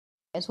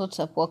Guys, what's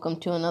up? Welcome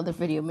to another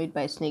video made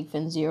by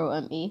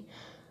Snakefin0me.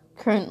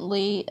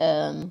 Currently,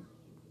 on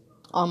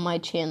my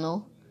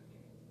channel,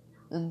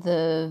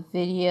 the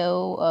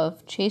video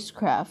of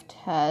Chasecraft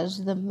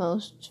has the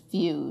most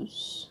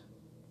views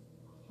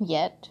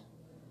yet.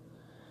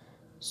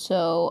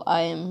 So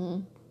I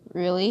am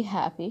really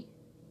happy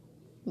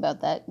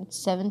about that. It's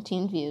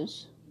 17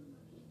 views.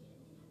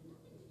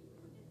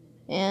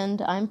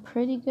 And I'm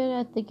pretty good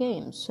at the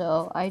game,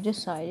 so I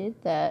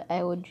decided that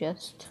I would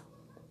just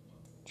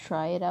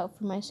try it out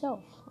for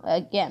myself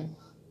again.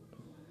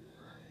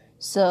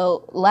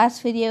 So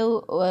last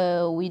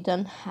video, we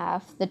done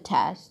half the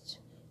tasks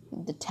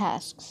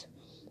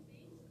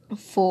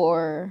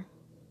for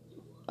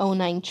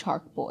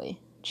O9sharkboy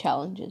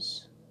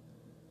challenges.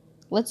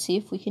 Let's see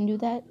if we can do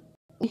that.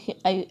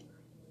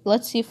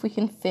 Let's see if we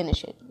can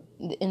finish it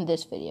in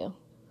this video.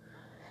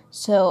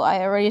 So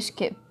I already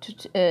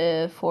skipped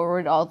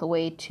forward all the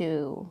way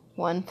to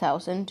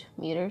 1,000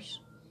 meters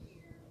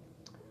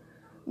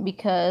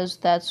because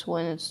that's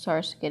when it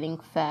starts getting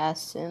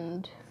fast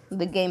and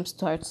the game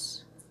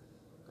starts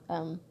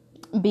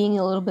being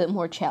a little bit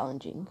more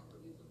challenging.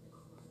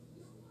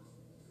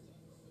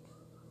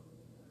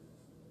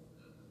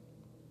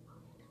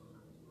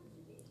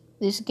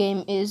 This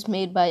game is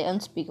made by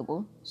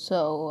Unspeakable,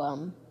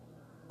 so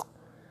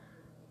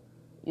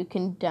you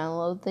can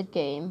download the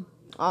game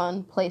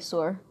on Play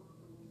Store.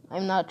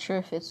 I'm not sure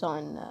if it's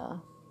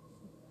on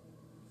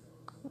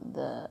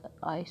the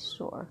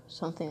iStore,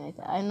 something like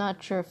that. I'm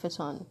not sure if it's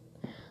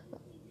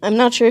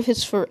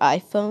for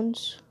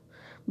iPhones,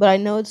 but I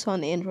know it's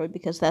on Android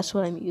because that's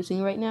what I'm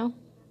using right now.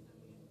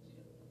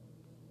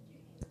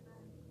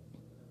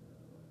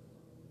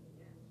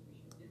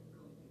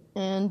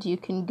 And you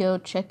can go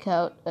check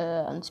out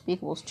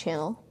Unspeakable's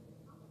channel.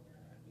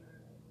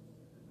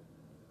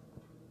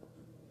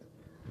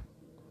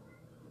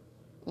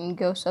 And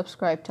go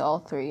subscribe to all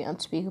three: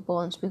 Unspeakable,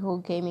 Unspeakable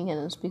Gaming, and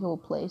Unspeakable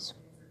Plays.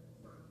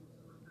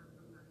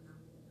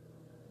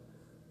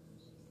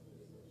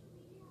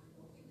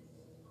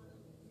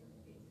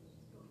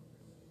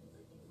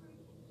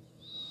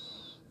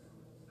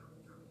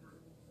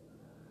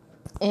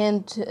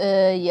 And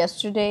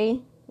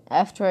yesterday,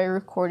 after I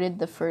recorded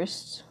the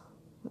first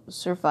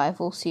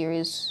survival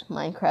series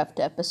Minecraft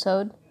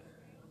episode,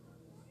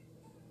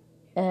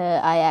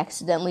 I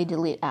accidentally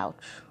deleted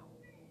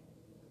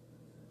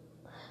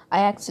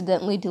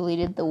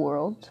the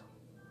world.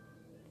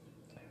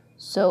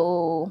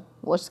 So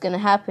what's gonna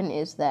happen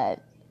is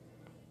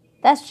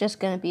that's just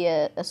gonna be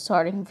a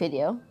starting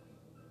video.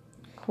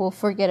 We'll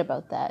forget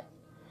about that.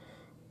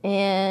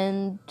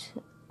 And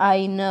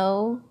I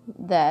know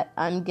that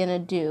I'm gonna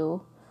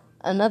do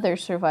another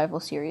survival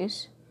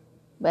series,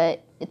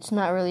 but it's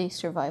not really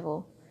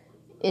survival.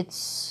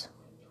 It's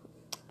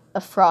a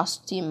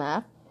frosty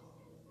map,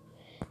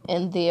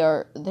 and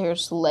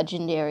there's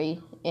legendary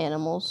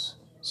animals,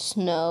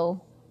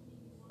 snow,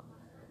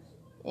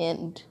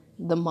 and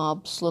the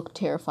mobs look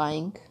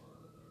terrifying.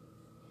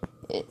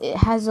 It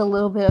has a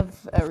little bit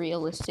of a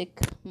realistic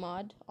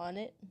mod on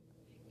it,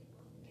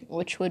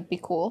 which would be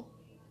cool.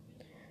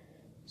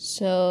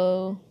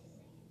 So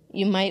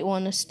you might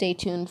want to stay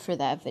tuned for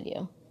that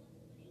video.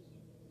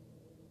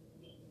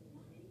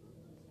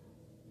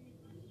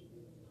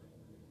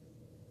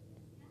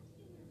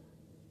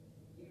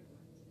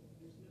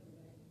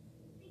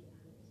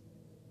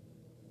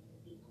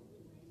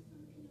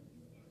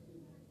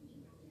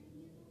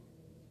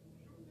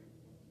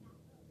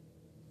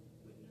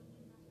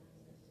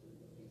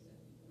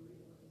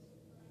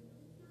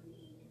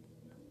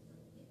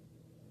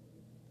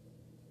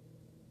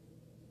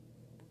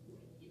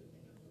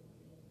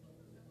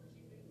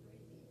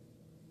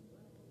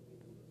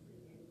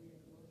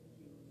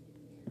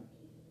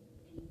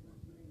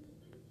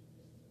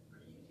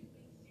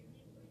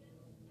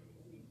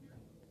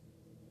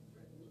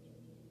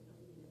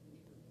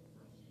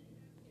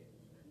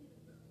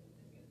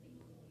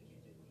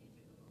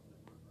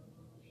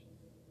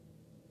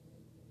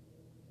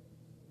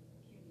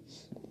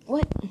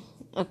 What?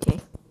 Okay.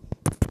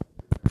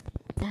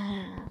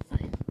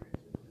 Fine.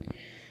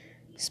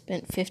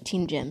 Spent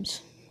 15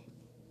 gems.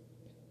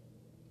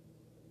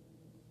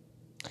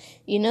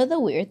 You know, the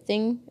weird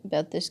thing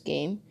about this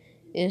game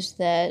is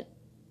that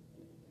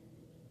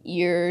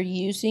you're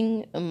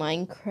using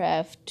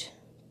Minecraft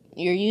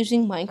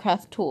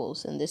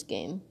tools in this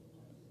game.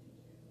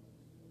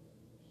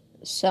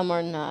 Some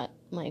are not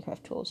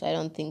Minecraft tools. I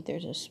don't think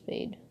there's a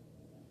spade.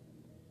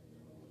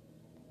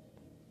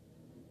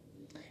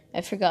 I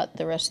forgot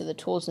the rest of the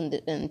tools in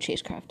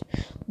Chasecraft.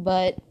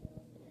 But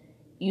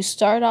you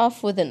start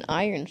off with an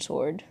iron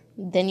sword,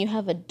 then you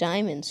have a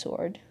diamond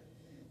sword,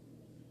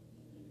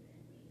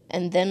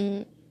 and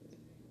then...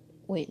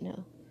 Wait,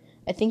 no.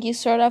 I think you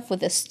start off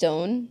with a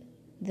stone,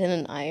 then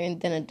an iron,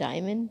 then a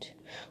diamond.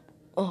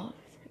 Oh.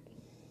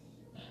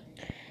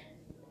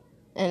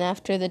 And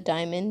after the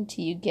diamond,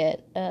 you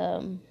get,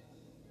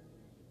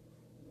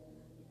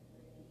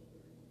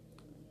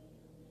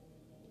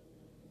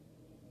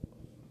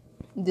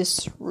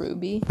 this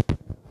ruby.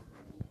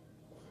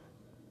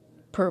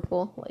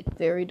 purple, like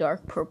very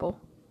dark purple.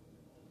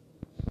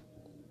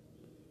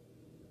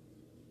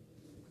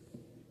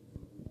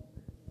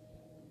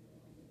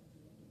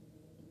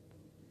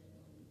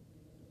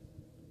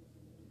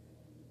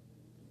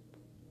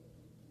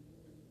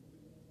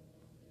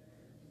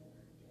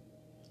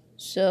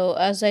 So,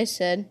 as I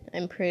said,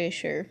 I'm pretty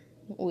sure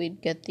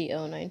we'd get the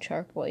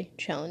O9sharkboy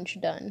challenge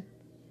done.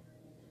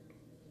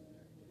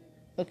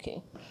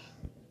 Okay.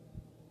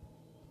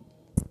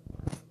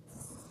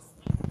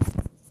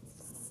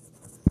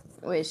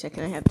 Wait a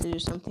second, I have to do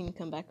something and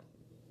come back.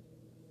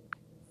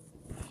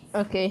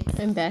 Okay,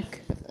 I'm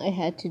back. I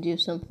had to do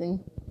something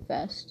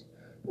fast.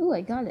 Ooh,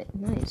 I got it.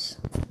 Nice.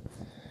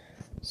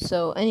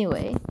 So,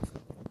 anyway,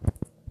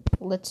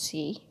 let's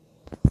see.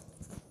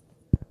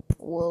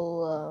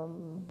 Are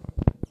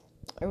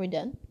we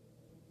done?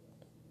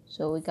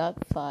 So, we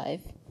got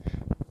 5.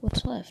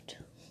 What's left?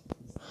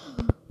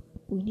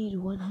 We need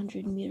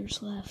 100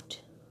 meters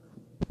left.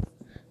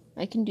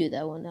 I can do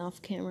that one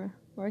off camera.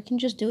 Or I can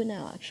just do it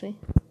now, actually.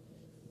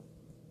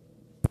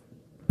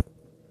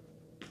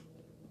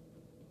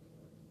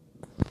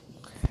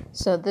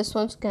 So this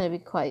one's going to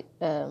be quite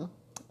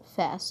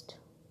fast.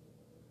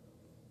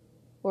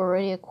 We're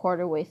already a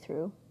quarter way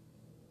through.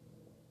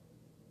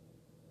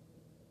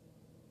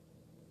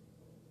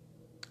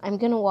 I'm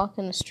going to walk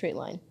in a straight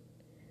line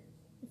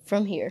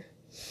from here.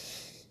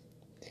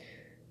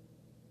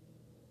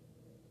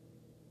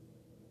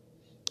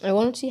 I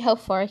want to see how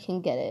far I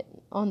can get it.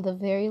 On the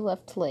very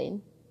left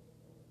lane,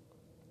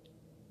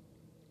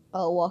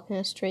 I'll walk in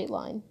a straight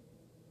line.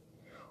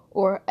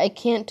 Or I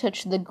can't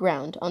touch the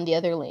ground on the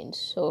other lanes.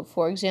 So,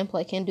 for example,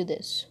 I can do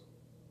this.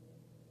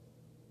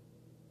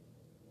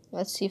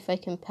 Let's see if I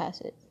can pass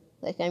it.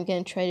 Like, I'm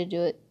going to try to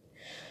do it.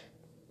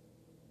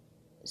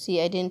 See,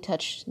 I didn't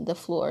touch the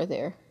floor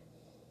there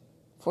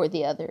for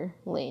the other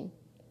lane.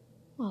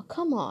 Oh,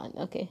 come on.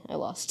 Okay, I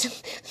lost.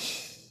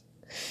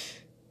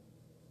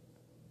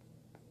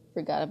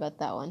 Forgot about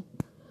that one.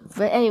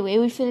 But anyway,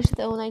 we finished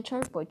the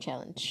O9sharkboy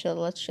challenge. So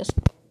let's just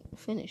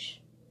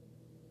finish.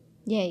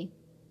 Yay.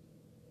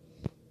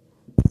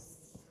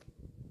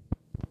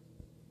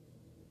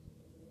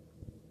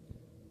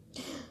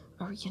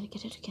 Are we gonna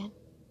get it again?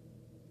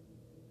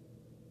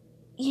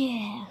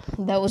 Yeah,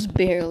 that was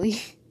barely.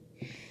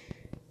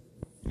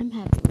 I'm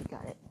happy we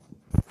got it.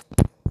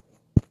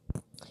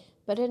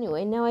 But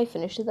anyway, now I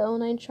finished the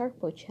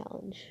O9sharkboy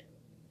challenge.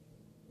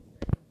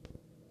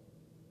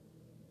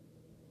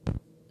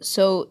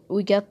 So,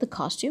 we got the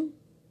costume?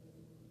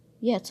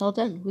 Yeah, it's all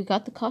done. We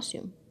got the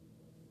costume.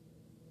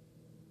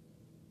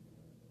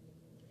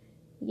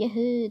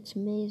 Yahoo, it's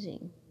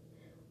amazing.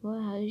 Well,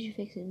 how did you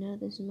fix it? No,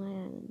 this is my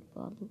island.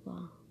 Blah, blah,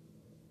 blah.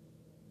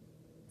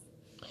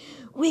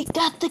 We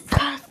got the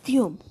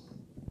costume!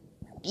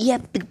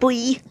 Yep, big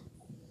boy!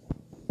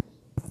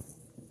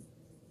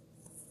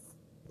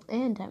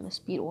 And I'm a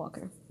speed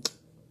walker.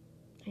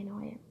 I know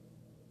I am.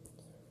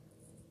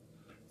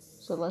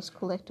 So let's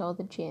collect all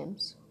the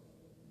gems.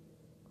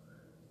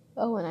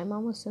 Oh, and I'm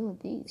almost done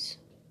with these.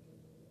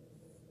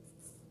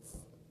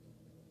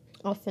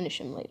 I'll finish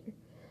them later.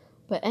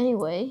 But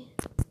anyway,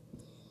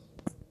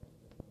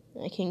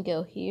 I can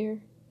go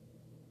here,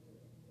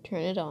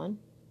 turn it on,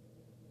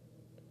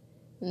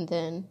 and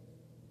then,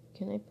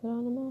 can I put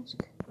on a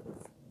mask?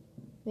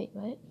 Wait,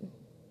 what?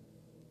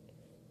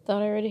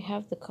 Thought I already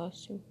have the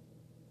costume.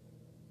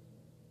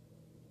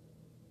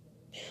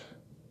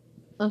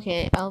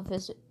 Okay, I'll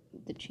visit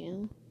the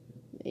channel.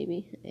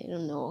 Maybe. I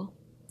don't know.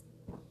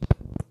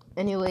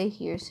 Anyway,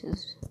 here's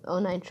his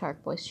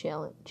O9sharkboy's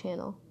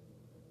channel.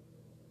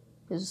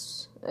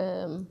 His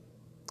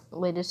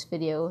latest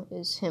video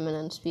is him and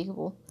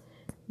Unspeakable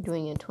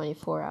doing a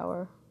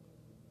 24-hour...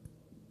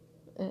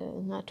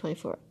 not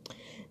 24...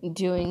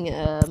 doing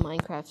a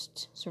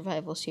Minecraft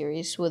survival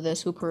series with a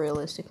super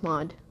realistic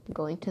mod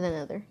going to the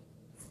Nether.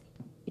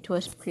 It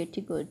was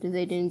pretty good.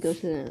 They didn't go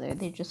to the Nether,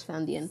 they just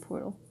found the end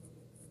portal.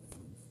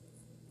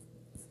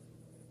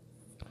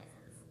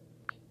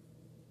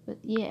 But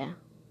yeah.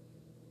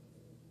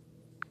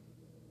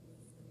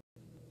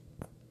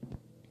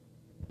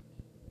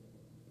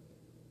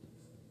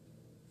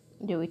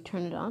 Do we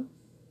turn it on?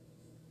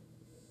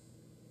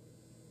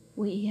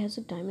 Wait, he has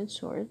a diamond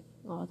sword.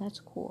 Oh, that's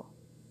cool.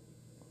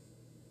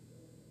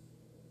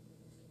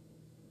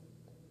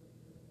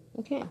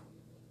 Okay.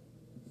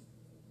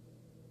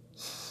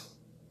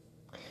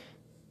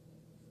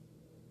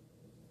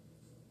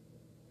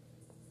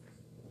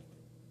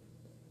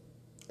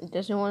 It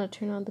doesn't want to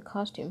turn on the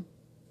costume.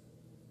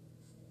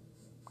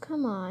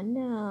 Come on,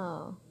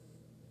 no.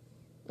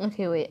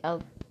 Okay, wait,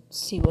 I'll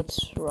see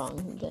what's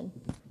wrong then.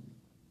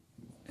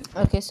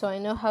 Okay, so I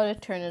know how to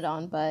turn it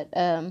on, but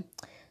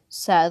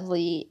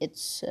sadly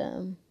it's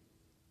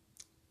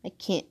I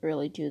can't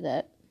really do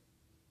that.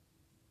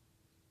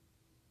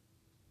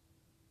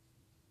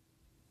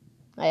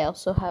 I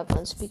also have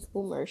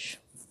Unspeakable merch.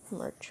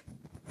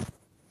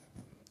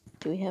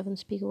 Do we have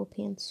Unspeakable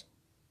pants?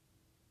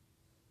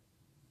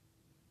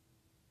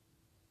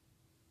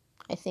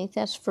 I think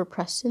that's for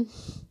Preston.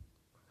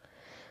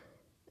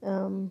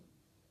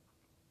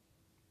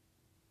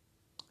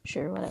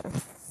 Sure, whatever.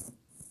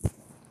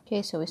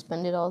 Okay, so we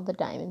spent all the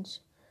diamonds.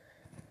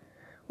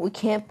 We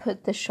can't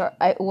put the shark.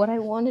 What I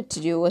wanted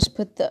to do was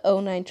put the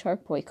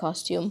O9sharkboy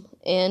costume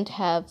and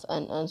have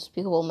an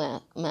unspeakable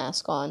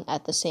mask on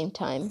at the same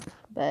time,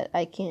 but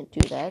I can't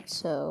do that.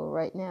 So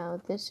right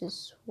now, this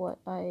is what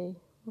I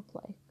look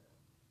like: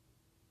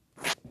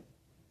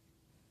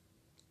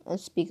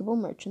 unspeakable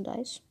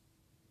merchandise,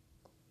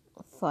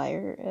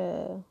 fire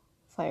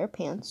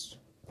pants,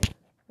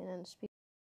 and unspeakable.